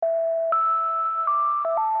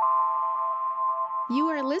You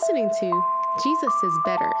are listening to Jesus is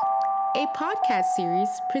Better, a podcast series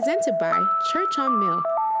presented by Church on Mill,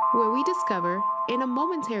 where we discover, in a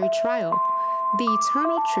momentary trial, the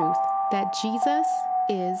eternal truth that Jesus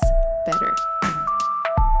is better.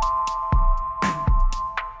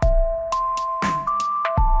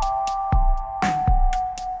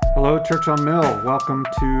 Hello, Church on Mill. Welcome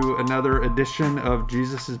to another edition of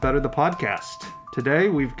Jesus is Better, the podcast. Today,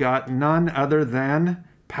 we've got none other than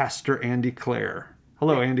Pastor Andy Clare.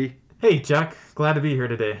 Hello, Andy. Hey, Chuck. Glad to be here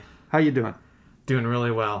today. How you doing? Doing really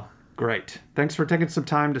well. Great. Thanks for taking some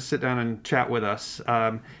time to sit down and chat with us.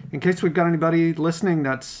 In case we've got anybody listening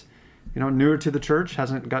that's, newer to the church,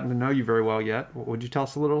 hasn't gotten to know you very well yet, would you tell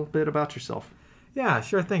us a little bit about yourself? Yeah,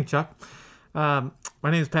 sure thing, Chuck. My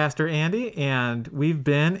name is Pastor Andy, and we've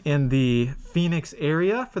been in the Phoenix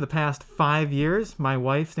area for the past 5 years. My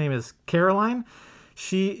wife's name is Caroline.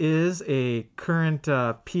 She is a current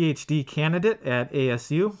PhD candidate at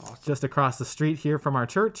ASU, awesome. Just across the street here from our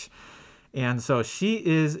church. And so she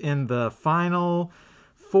is in the final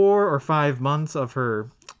 4 or 5 months of her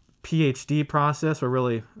PhD process. I'm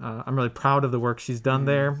really proud of the work she's done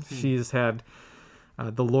there. Mm-hmm. She's had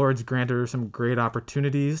the Lord's granted her some great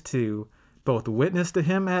opportunities to both witness to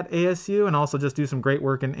him at ASU and also just do some great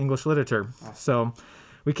work in English literature. Awesome. So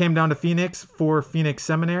we came down to Phoenix for Phoenix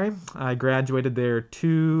Seminary. I graduated there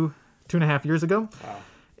two and a half years ago. Wow.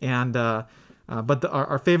 And but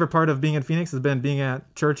our favorite part of being in Phoenix has been being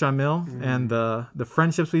at Church on Mill, mm-hmm. and the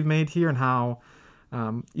friendships we've made here, and how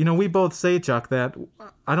we both say, Chuck, that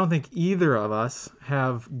I don't think either of us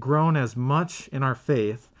have grown as much in our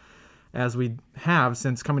faith as we have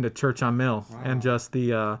since coming to Church on Mill. Wow. And just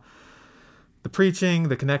the preaching,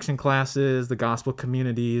 the connection classes, the gospel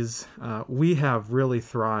communities, we have really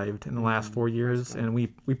thrived in the last 4 years, and we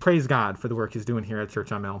praise God for the work he's doing here at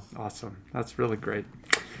Church on Mill. Awesome. That's really great.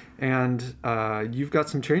 And you've got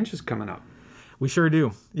some changes coming up. We sure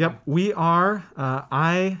do. Yep. We are.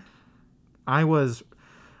 I was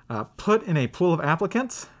put in a pool of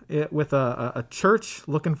applicants with a church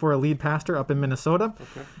looking for a lead pastor up in Minnesota.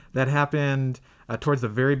 Okay. That happened towards the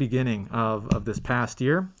very beginning of this past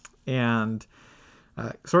year. And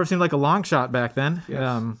sort of seemed like a long shot back then.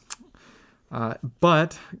 Yes.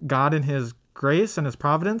 But God in his grace and his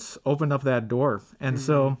providence opened up that door. And mm-hmm.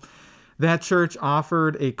 so that church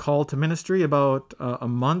offered a call to ministry about a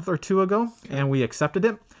month or two ago, okay. and we accepted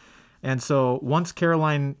it. And so once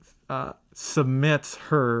Caroline submits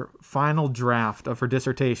her final draft of her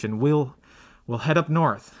dissertation, we'll head up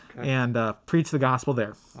north, okay. and preach the gospel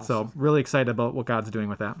there. Awesome. So really excited about what God's doing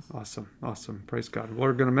with that. Awesome. Praise God.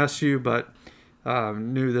 We're going to miss you, but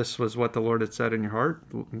knew this was what the Lord had said in your heart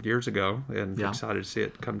years ago, and excited to see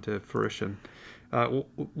it come to fruition.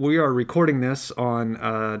 We are recording this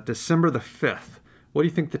on December the 5th. What do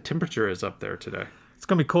you think the temperature is up there today? It's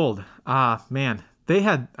going to be cold. Man, they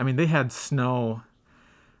had snow.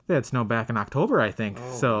 They had snow back in October, I think.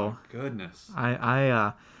 Oh, so my goodness.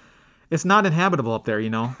 It's not inhabitable up there,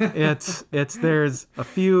 It's there's a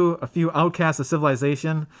few outcasts of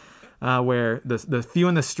civilization where the few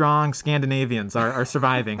and the strong Scandinavians are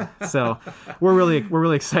surviving. So we're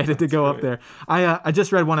really excited to go up there. I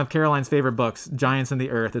just read one of Caroline's favorite books, Giants in the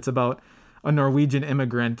Earth. It's about a Norwegian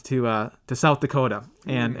immigrant to South Dakota,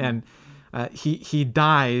 and he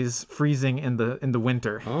dies freezing in the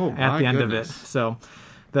winter at the end of it. So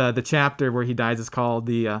the chapter where he dies is called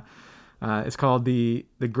it's called the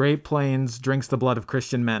Great Plains Drinks the Blood of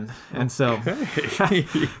Christian Men. And so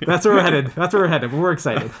that's where we're headed. We're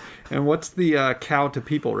excited. And what's the cow to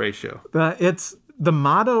people ratio? It's the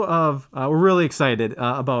motto of, we're really excited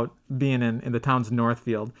about being in the town's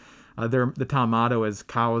Northfield. The town motto is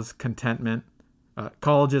cows contentment,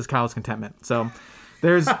 colleges, cows contentment. So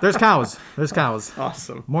there's cows. There's cows.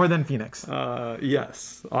 Awesome. More than Phoenix.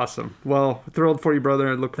 Yes. Awesome. Well, thrilled for you, brother.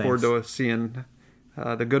 I look forward to seeing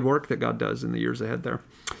the good work that God does in the years ahead there.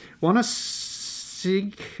 Want to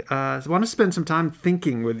spend some time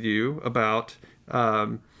thinking with you about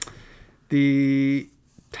the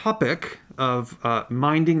topic of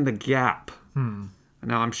minding the gap.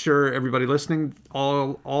 Now, I'm sure everybody listening,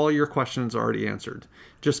 all your questions are already answered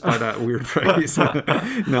just by that weird phrase.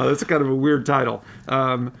 No, that's kind of a weird title.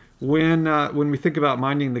 When we think about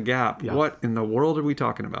minding the gap, what in the world are we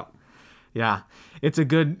talking about? Yeah, it's a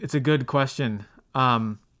good question.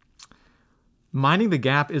 Minding the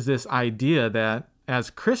gap is this idea that as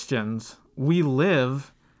Christians, we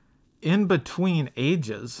live in between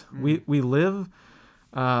ages. We live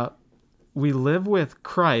with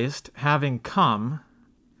Christ having come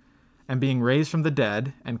and being raised from the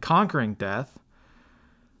dead and conquering death,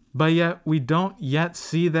 but yet we don't yet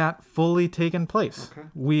see that fully taken place. Okay.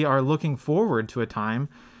 We are looking forward to a time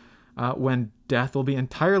when death will be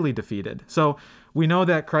entirely defeated. So we know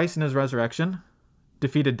that Christ in his resurrection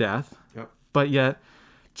defeated death, Yep. but yet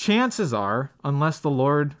chances are, unless the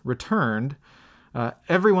Lord returned,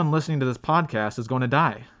 everyone listening to this podcast is going to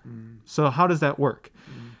die. So how does that work?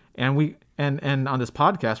 And we and on this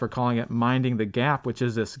podcast, we're calling it Minding the Gap, which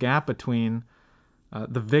is this gap between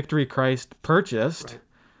the victory Christ purchased, Right.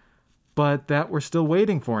 but that we're still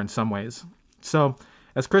waiting for in some ways. So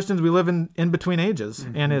as Christians, we live in between ages,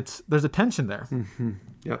 and there's a tension there.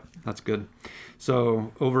 Yep, that's good.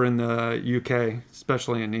 So over in the UK,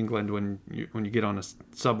 especially in England, when you get on a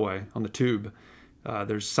subway, on the tube,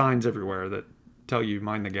 there's signs everywhere that tell you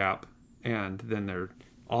mind the gap, and then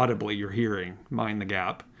you're hearing mind the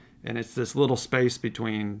gap, and it's this little space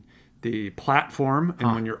between the platform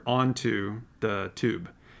and when you're onto the tube.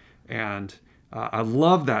 And I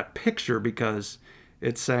love that picture because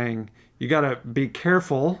it's saying you got to be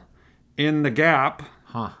careful in the gap,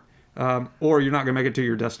 or you're not going to make it to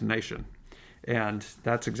your destination. And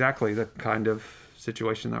that's exactly the kind of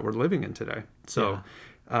situation that we're living in today. So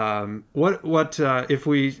what if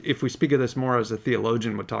we speak of this more as a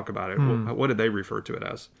theologian would talk about it, what did they refer to it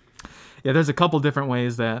as? Yeah, there's a couple different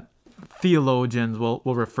ways that theologians will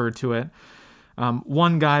refer to it.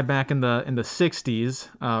 One guy back in the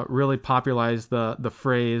 60s really popularized the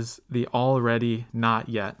phrase "the already not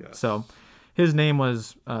yet." Yes. So his name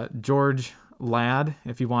was George Ladd.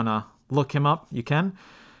 If you want to look him up, you can.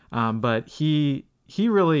 But he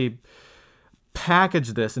really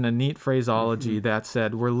packaged this in a neat phraseology that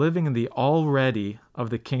said, we're living in the already of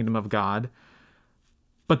the kingdom of God,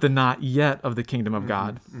 but the not yet of the kingdom of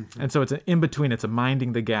God. And so it's an in-between, it's a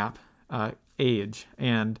minding the gap age.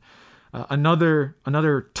 And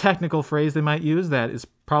another technical phrase they might use that is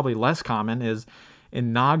probably less common is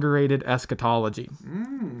inaugurated eschatology.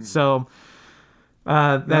 So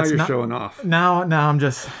Now that's you're showing off. Now I'm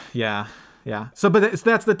just, yeah. So, but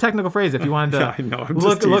that's the technical phrase. If you wanted to Yeah, I know. I'm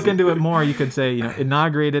look just teasing. into it more, you could say,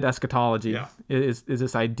 inaugurated eschatology is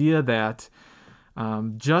this idea that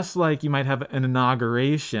just like you might have an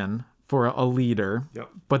inauguration for a leader,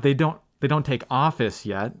 but they don't take office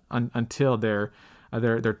yet until their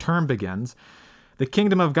term begins. The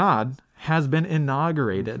kingdom of God has been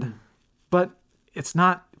inaugurated, but it's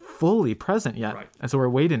not fully present yet, Right. and so we're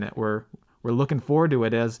waiting it. We're looking forward to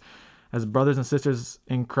it as brothers and sisters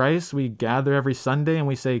in Christ. We gather every Sunday and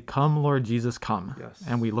we say, "Come, Lord Jesus, come,"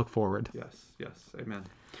 and we look forward. Yes, amen.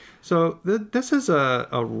 So this is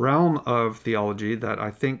a realm of theology that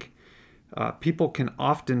I think people can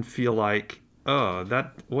often feel like,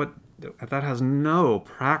 that has no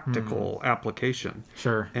practical application.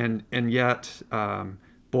 Sure. And yet,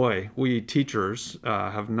 boy, we teachers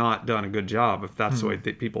have not done a good job if that's the way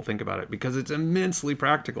that people think about it, because it's immensely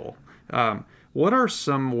practical. What are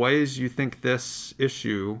some ways you think this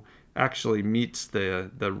issue actually meets the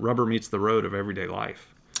rubber meets the road of everyday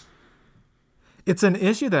life? It's an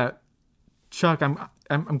issue that, Chuck,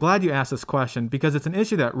 I'm glad you asked this question, because it's an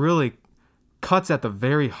issue that really cuts at the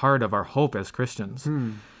very heart of our hope as Christians.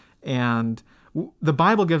 And the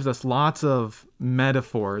Bible gives us lots of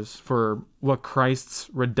metaphors for what Christ's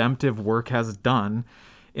redemptive work has done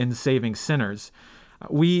in saving sinners.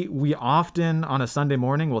 We often on a Sunday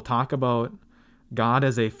morning will talk about God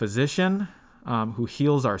as a physician who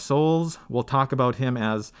heals our souls. We'll talk about him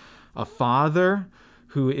as a father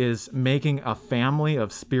who is making a family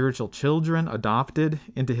of spiritual children adopted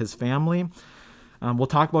into his family. We'll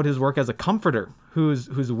talk about his work as a comforter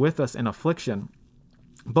who's with us in affliction.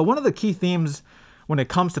 But one of the key themes when it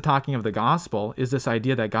comes to talking of the gospel is this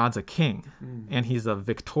idea that God's a king and he's a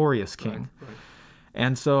victorious king. Right.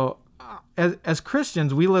 And so as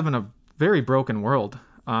Christians, we live in a very broken world.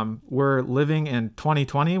 We're living in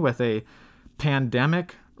 2020 with a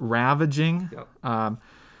pandemic ravaging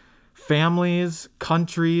families,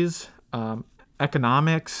 countries,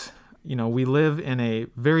 economics. We live in a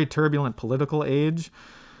very turbulent political age,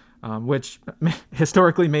 which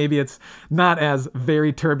historically maybe it's not as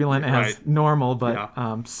very turbulent as normal,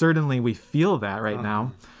 but certainly we feel that right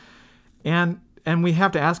now. And we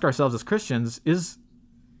have to ask ourselves as Christians,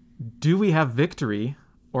 do we have victory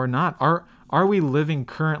or not? Are we living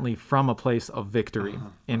currently from a place of victory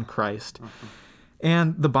in Christ?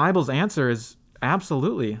 And the Bible's answer is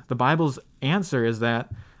absolutely. The Bible's answer is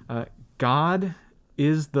that God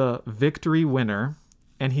is the victory winner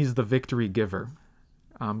and he's the victory giver.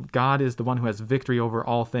 God is the one who has victory over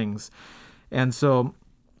all things. And so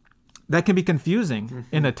that can be confusing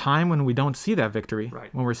in a time when we don't see that victory,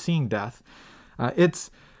 when we're seeing death.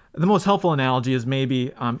 The most helpful analogy is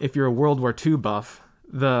maybe if you're a World War II buff,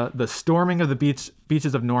 the storming of the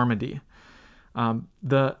beaches of Normandy.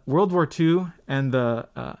 The World War II and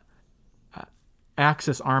the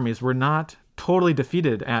Axis armies were not totally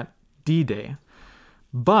defeated at D-Day,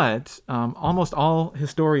 but almost all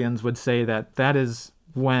historians would say that that is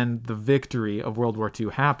when the victory of World War II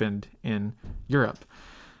happened in Europe.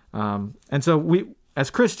 And so we, as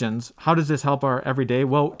Christians, how does this help our everyday?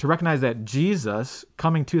 Well, to recognize that Jesus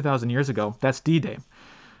coming 2,000 years ago, that's D-Day.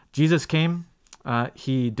 Jesus came,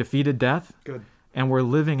 he defeated death. Good. And we're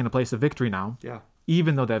living in a place of victory now, Yeah.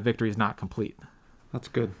 even though that victory is not complete. That's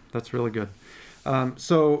good. That's really good.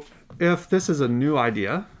 So if this is a new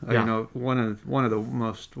idea, Yeah. one of the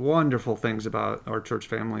most wonderful things about our church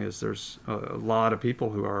family is there's a lot of people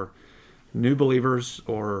who are new believers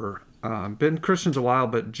or been Christians a while,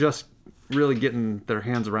 but just really getting their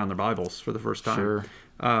hands around their Bibles for the first time. Sure.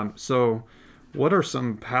 So what are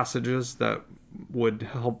some passages that would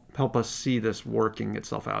help us see this working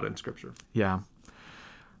itself out in Scripture? Yeah.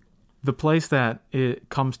 The place that it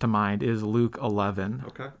comes to mind is Luke 11,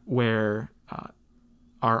 Okay. where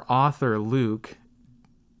our author Luke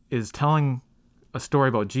is telling a story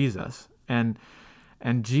about Jesus, and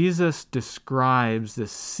Jesus describes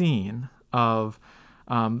this scene of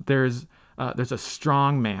there's a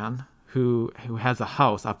strong man who has a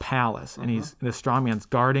house, a palace, and the strong man's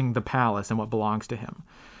guarding the palace and what belongs to him,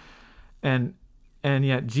 and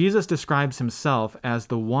yet Jesus describes himself as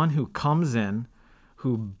the one who comes in,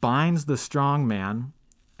 who binds the strong man,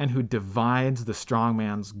 and who divides the strong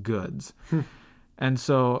man's goods. And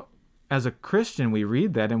so as a Christian, we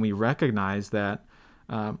read that and we recognize that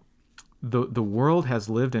the world has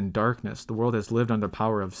lived in darkness. The world has lived under the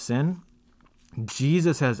power of sin.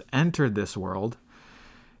 Jesus has entered this world.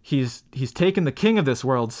 He's taken the king of this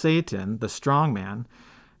world, Satan, the strong man.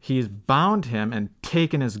 He's bound him and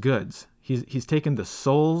taken his goods. He's taken the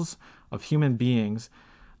souls of human beings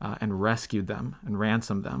and rescued them and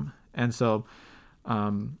ransomed them. And so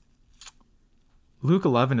Luke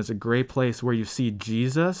 11 is a great place where you see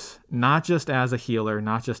Jesus not just as a healer,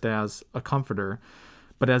 not just as a comforter,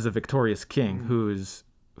 but as a victorious king who's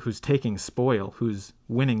taking spoil, who's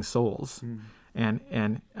winning souls.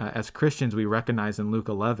 And as Christians, we recognize in Luke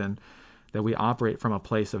 11 that we operate from a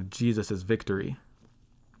place of Jesus' victory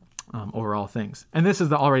over all things. And this is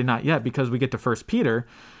the already not yet, because we get to 1 Peter,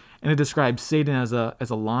 and it describes Satan as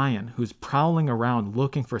a lion who's prowling around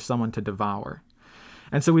looking for someone to devour.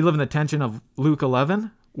 And so we live in the tension of Luke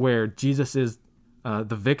 11, where Jesus is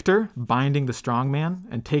the victor, binding the strong man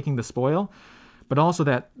and taking the spoil, but also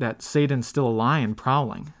that Satan's still a lion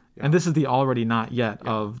prowling. Yeah. And this is the already not yet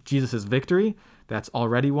of Jesus' victory. That's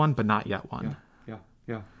already won, but not yet won.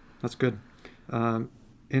 Yeah. That's good.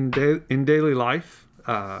 In daily life,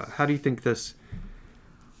 how do you think this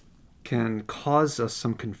can cause us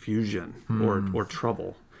some confusion or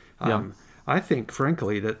trouble? I think,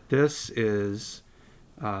 frankly, that this is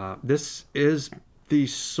the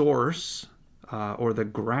source or the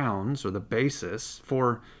grounds or the basis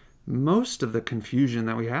for most of the confusion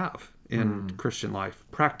that we have in Christian life,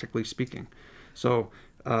 practically speaking. So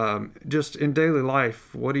just in daily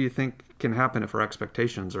life, what do you think can happen if our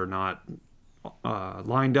expectations are not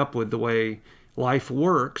lined up with the way life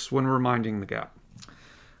works when we're minding the gap?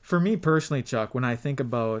 For me personally, Chuck, when I think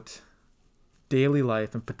about daily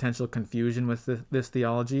life and potential confusion with this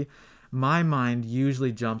theology, my mind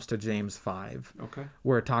usually jumps to James 5,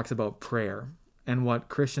 where it talks about prayer and what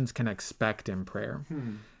Christians can expect in prayer.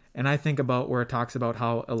 And I think about where it talks about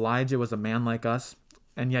how Elijah was a man like us,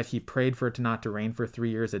 and yet he prayed for it not to rain for 3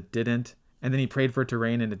 years. It didn't. And then he prayed for it to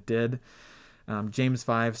rain, and it did. James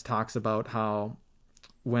 5 talks about how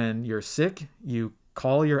when you're sick, you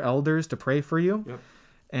call your elders to pray for you,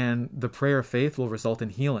 and the prayer of faith will result in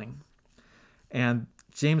healing. And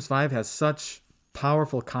James 5 has such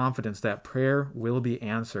powerful confidence that prayer will be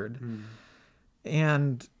answered.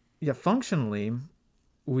 And yet functionally,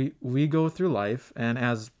 we go through life, and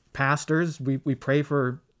as pastors, we pray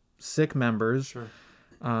for sick members. Sure.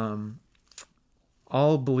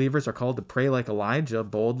 All believers are called to pray like Elijah,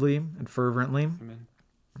 boldly and fervently. Amen.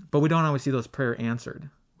 But we don't always see those prayers answered.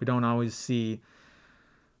 We don't always see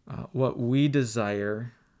what we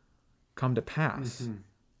desire come to pass.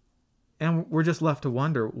 And we're just left to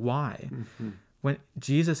wonder why. When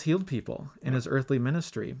Jesus healed people in his earthly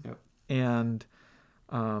ministry. And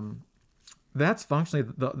that's functionally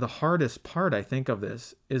the hardest part, I think, of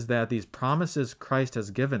this, is that these promises Christ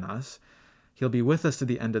has given us, he'll be with us to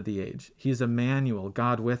the end of the age. He's Emmanuel,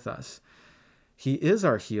 God with us. He is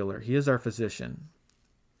our healer. He is our physician.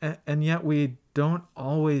 And yet we don't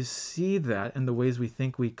always see that in the ways we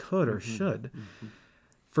think we could or should.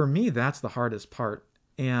 For me, that's the hardest part.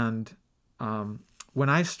 And when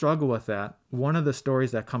I struggle with that, one of the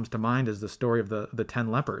stories that comes to mind is the story of the 10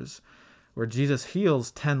 lepers, where Jesus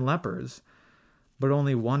heals 10 lepers, but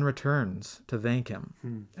only one returns to thank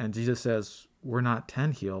him. And Jesus says, we're not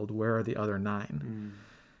 10 healed. Where are the other 9?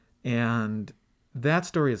 And that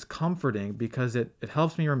story is comforting because it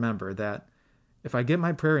helps me remember that if I get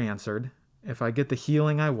my prayer answered, if I get the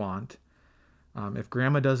healing I want, if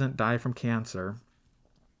grandma doesn't die from cancer,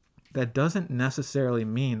 that doesn't necessarily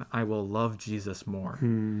mean I will love Jesus more.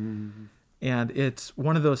 And it's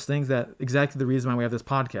one of those things that exactly the reason why we have this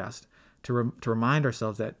podcast, to remind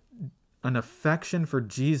ourselves that an affection for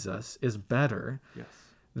Jesus is better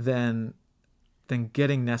than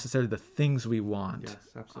getting necessarily the things we want. Yes,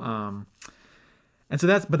 absolutely. And so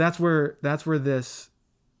that's where this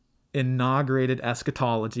inaugurated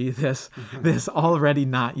eschatology, this already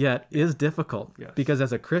not yet, is difficult. Yes. Because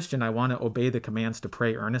as a Christian, I want to obey the commands to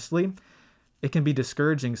pray earnestly. It can be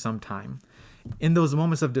discouraging sometime. In those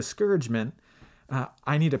moments of discouragement,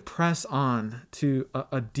 I need to press on to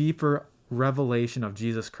a deeper revelation of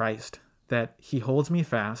Jesus Christ, that he holds me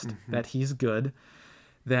fast, that he's good,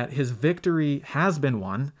 that his victory has been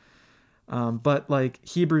won. But like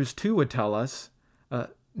Hebrews 2 would tell us,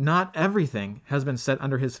 not everything has been set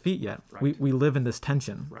under his feet yet. Right. We live in this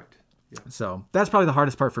tension. Right. Yeah. So that's probably the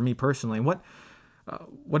hardest part for me personally. What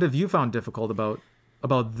have you found difficult about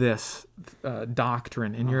this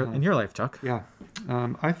doctrine in your life, Chuck? Yeah.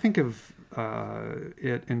 I think of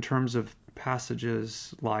it in terms of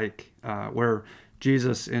passages like where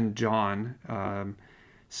Jesus in John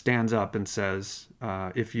stands up and says,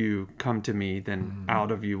 if you come to me, then out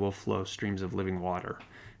of you will flow streams of living water.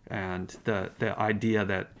 And the idea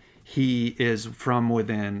that he is from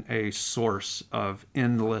within a source of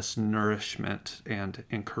endless nourishment and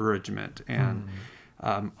encouragement. And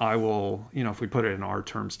I will, if we put it in our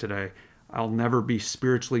terms today, I'll never be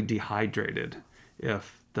spiritually dehydrated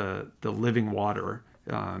if the living water,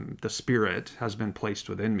 the Spirit, has been placed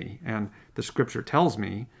within me. And the Scripture tells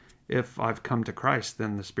me if I've come to Christ,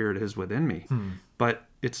 then the Spirit is within me. But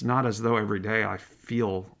it's not as though every day I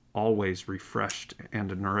feel always refreshed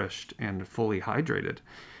and nourished and fully hydrated.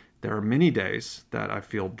 There are many days that I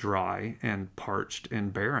feel dry and parched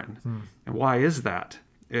and barren. And why is that?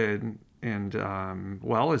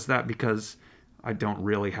 Well, is that because I don't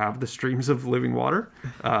really have the streams of living water?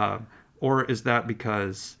 Or is that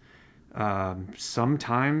because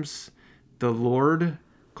sometimes the Lord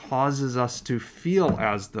causes us to feel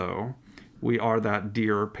as though we are that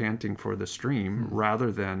deer panting for the stream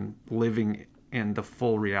rather than living in the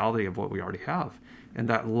full reality of what we already have? And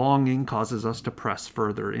that longing causes us to press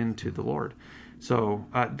further into the Lord. So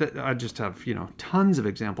I just have, tons of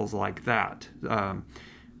examples like that.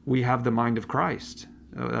 We have the mind of Christ.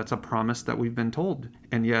 That's a promise that we've been told.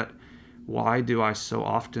 And yet, why do I so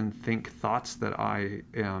often think thoughts that I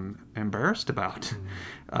am embarrassed about?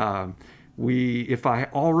 If I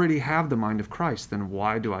already have the mind of Christ, then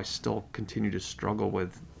why do I still continue to struggle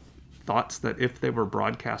with thoughts that, if they were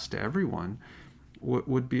broadcast to everyone,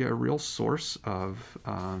 would be a real source of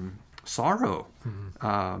sorrow?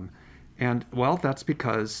 And that's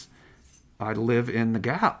because I live in the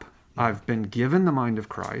gap. I've been given the mind of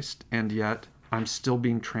Christ, and yet I'm still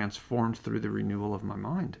being transformed through the renewal of my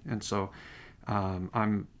mind. And so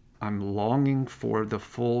I'm longing for the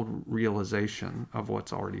full realization of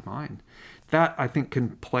what's already mine. That, I think,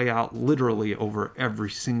 can play out literally over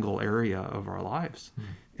every single area of our lives,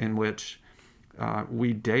 in which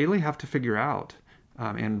we daily have to figure out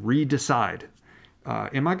and redecide,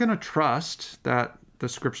 am I going to trust that the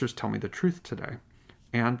Scriptures tell me the truth today,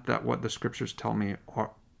 and that what the Scriptures tell me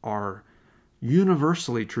are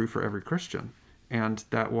universally true for every Christian, and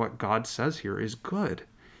that what God says here is good,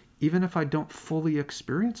 even if I don't fully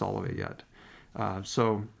experience all of it yet?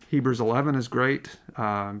 So Hebrews 11 is great,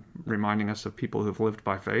 reminding us of people who've lived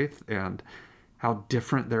by faith and how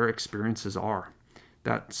different their experiences are,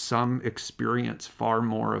 that some experience far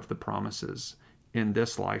more of the promises in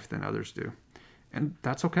this life than others do. And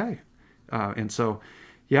that's okay. And so,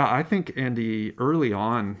 I think, Andy, early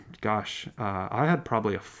on, I had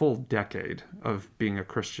probably a full decade of being a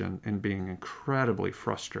Christian and being incredibly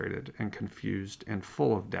frustrated and confused and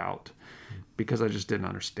full of doubt because I just didn't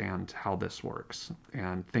understand how this works,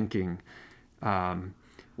 and thinking,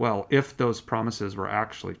 if those promises were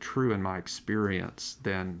actually true in my experience,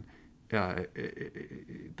 then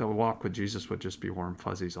the walk with Jesus would just be warm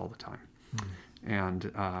fuzzies all the time.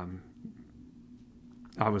 And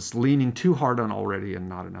I was leaning too hard on already and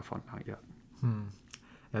not enough on not yet.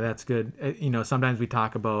 Yeah, that's good. Sometimes we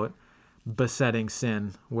talk about besetting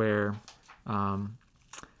sin, where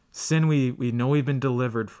sin we know we've been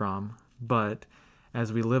delivered from, but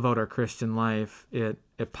as we live out our Christian life, it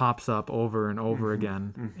pops up over and over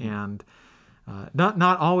again. And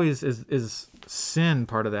not always is sin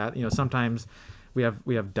part of that. Sometimes we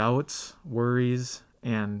have doubts, worries,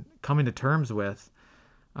 and coming to terms with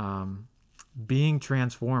being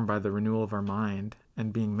transformed by the renewal of our mind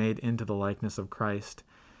and being made into the likeness of Christ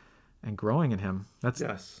and growing in him.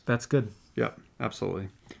 That's good. Yep, absolutely.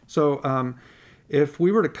 So if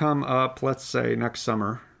we were to come up, let's say next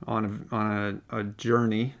summer on a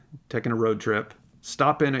journey, taking a road trip,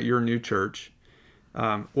 stop in at your new church,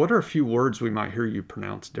 what are a few words we might hear you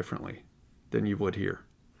pronounce differently than you would here?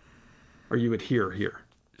 Or you would hear here?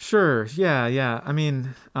 Sure. Yeah. I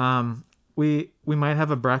mean, we might have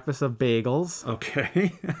a breakfast of bagels.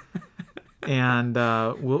 Okay. And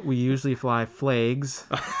we usually fly flags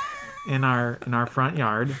in our front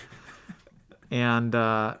yard. And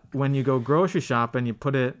when you go grocery shopping, you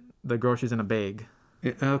put the groceries in a bag.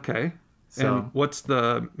 Okay. So, and what's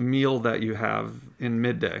the meal that you have in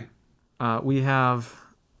midday? We have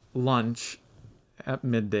lunch at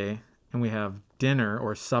midday, and we have dinner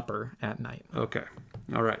or supper at night. Okay.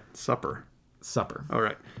 All right. Supper. All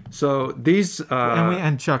right. So these...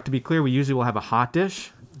 and Chuck, to be clear, we usually will have a hot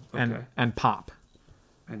dish and pop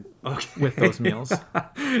with those meals.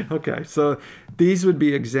 Okay. So these would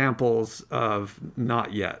be examples of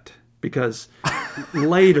not yet. Because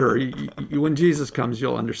later, when Jesus comes,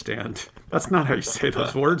 you'll understand. That's not how you say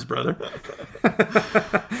those words, brother.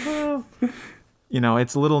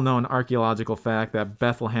 It's a little known archaeological fact that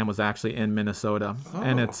Bethlehem was actually in Minnesota. Oh.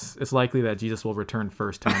 And it's likely that Jesus will return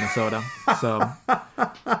first to Minnesota. So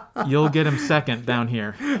you'll get him second down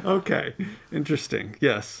here. Okay. Interesting.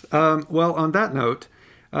 Yes. Well, on that note,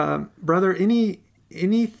 brother,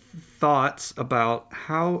 any thoughts about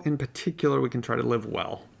how in particular we can try to live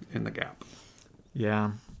well in the gap?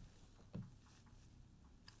 Yeah.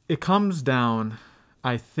 It comes down,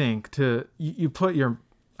 I think, to you put your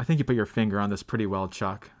finger on this pretty well,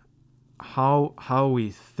 Chuck. How we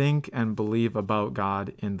think and believe about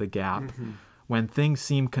God in the gap when things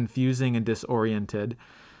seem confusing and disoriented.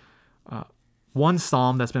 One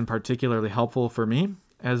psalm that's been particularly helpful for me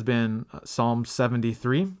has been Psalm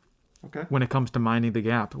 73. Okay. When it comes to minding the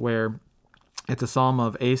gap, where it's a psalm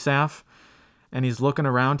of Asaph, and he's looking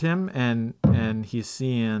around him and he's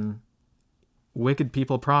seeing wicked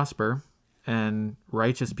people prosper and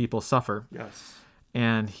righteous people suffer. Yes.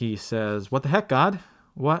 And he says, "What the heck, God?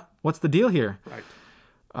 What's the deal here?"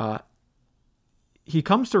 Right. He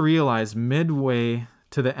comes to realize midway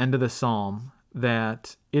to the end of the psalm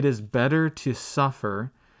that it is better to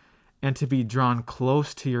suffer and to be drawn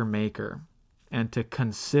close to your Maker and to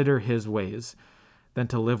consider his ways than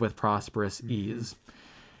to live with prosperous ease.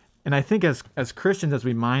 And I think as Christians, as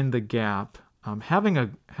we mind the gap, having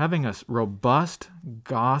a robust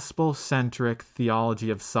gospel-centric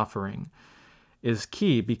theology of suffering is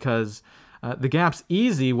key, because the gap's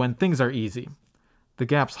easy when things are easy. The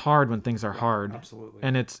gap's hard when things are hard. Absolutely.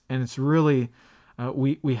 And it's really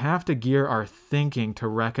we have to gear our thinking to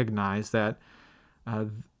recognize that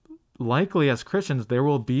likely as Christians there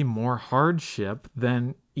will be more hardship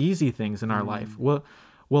than easy things in our life. We'll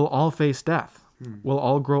all face death. We'll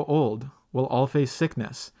all grow old. We'll all face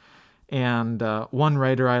sickness. And one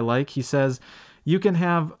writer I like, he says, you can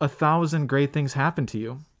have 1,000 great things happen to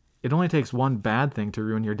you. It only takes one bad thing to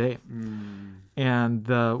ruin your day. And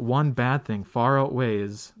the one bad thing far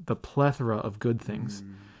outweighs the plethora of good things.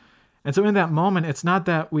 And so in that moment, it's not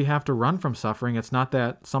that we have to run from suffering. It's not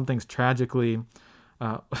that something is tragically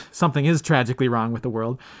wrong with the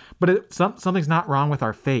world, but something's not wrong with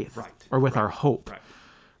our faith or with our hope. Right.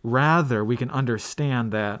 Rather, we can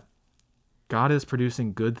understand that God is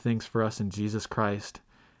producing good things for us in Jesus Christ.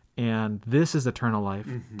 And this is eternal life,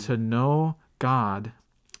 to know God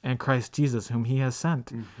and Christ Jesus, whom he has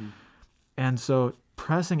sent. And so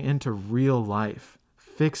pressing into real life,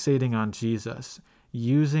 fixating on Jesus,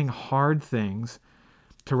 using hard things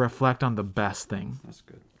to reflect on the best thing. That's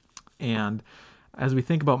good. And as we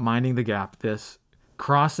think about minding the gap, this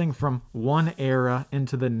crossing from one era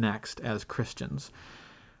into the next as Christians,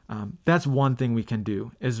 that's one thing we can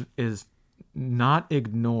do, is not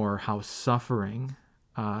ignore how suffering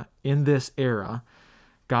in this era,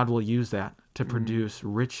 God will use that to produce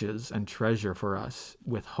riches and treasure for us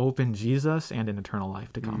with hope in Jesus and in eternal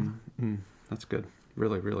life to come. That's good.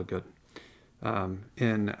 Really, really good.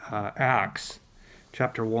 In Acts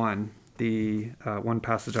chapter 1, the one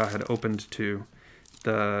passage I had opened to,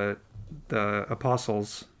 the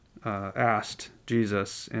apostles asked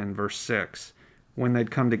Jesus in verse 6, when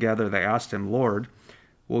they'd come together, they asked him, "Lord,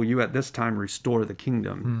 will you at this time restore the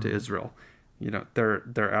kingdom to Israel?"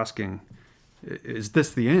 They're asking, is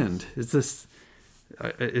this the end? Is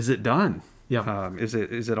is it done? Yeah. Is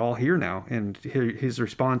it all here now? And his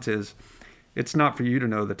response is, it's not for you to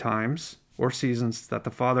know the times or seasons that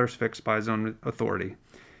the Father has fixed by his own authority.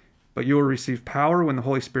 But you will receive power when the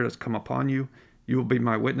Holy Spirit has come upon you. You will be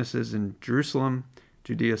my witnesses in Jerusalem,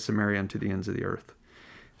 Judea, Samaria, and to the ends of the earth.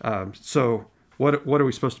 So what are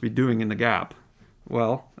we supposed to be doing in the gap?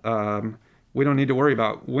 Well, we don't need to worry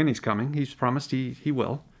about when he's coming. He's promised he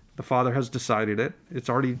will. The Father has decided it. It's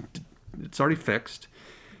already fixed.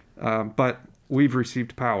 But we've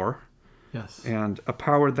received power. Yes. And a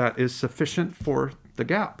power that is sufficient for the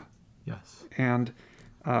gap. Yes. And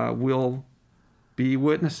we'll be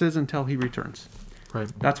witnesses until he returns.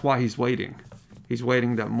 Right. That's why he's waiting. He's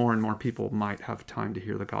waiting that more and more people might have time to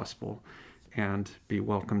hear the gospel and be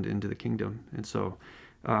welcomed into the kingdom. And so,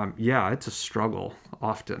 it's a struggle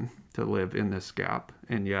often to live in this gap.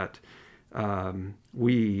 And yet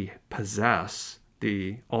we possess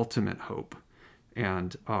the ultimate hope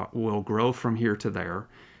and will grow from here to there.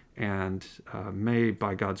 And may,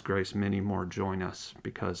 by God's grace, many more join us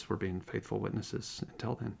because we're being faithful witnesses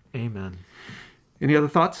until then. Amen. Any other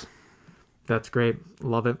thoughts? That's great.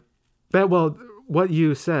 Love it. What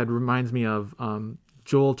you said reminds me of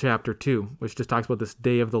Joel chapter 2, which just talks about this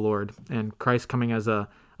day of the Lord and Christ coming as a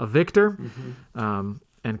victor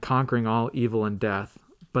and conquering all evil and death.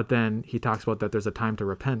 But then he talks about that there's a time to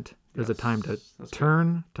repent. There's a time to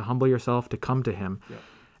turn, to humble yourself, to come to him. Yeah.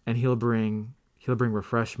 And he'll bring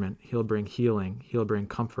refreshment. He'll bring healing. He'll bring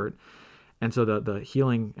comfort. And so the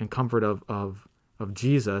healing and comfort of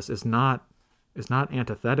Jesus is not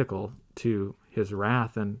antithetical to his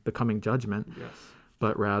wrath and the coming judgment,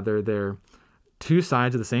 but rather they're two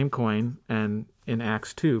sides of the same coin. And in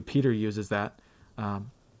Acts 2, Peter uses that.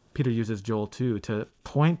 Peter uses Joel 2 to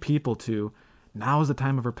point people to, now is the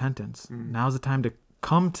time of repentance. Now is the time to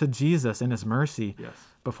come to Jesus in his mercy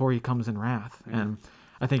before he comes in wrath. Amen. And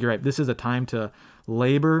I think you're right. This is a time to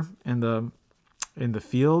labor in the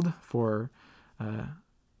field for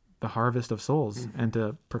the harvest of souls and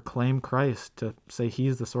to proclaim Christ, to say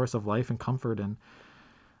he's the source of life and comfort, and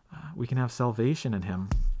we can have salvation in him.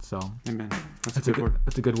 So, amen. That's a good word.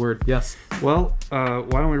 That's a good word. Yes. Well, why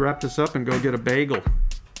don't we wrap this up and go get a bagel?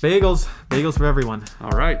 Bagels for everyone.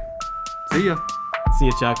 All right. See ya. See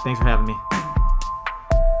you, Chuck. Thanks for having me.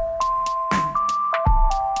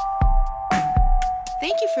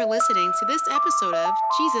 Thank you for listening to this episode of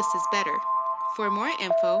Jesus is Better. For more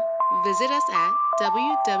info, visit us at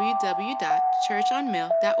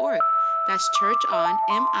www.churchonmill.org. That's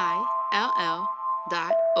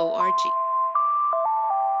churchonmill.org.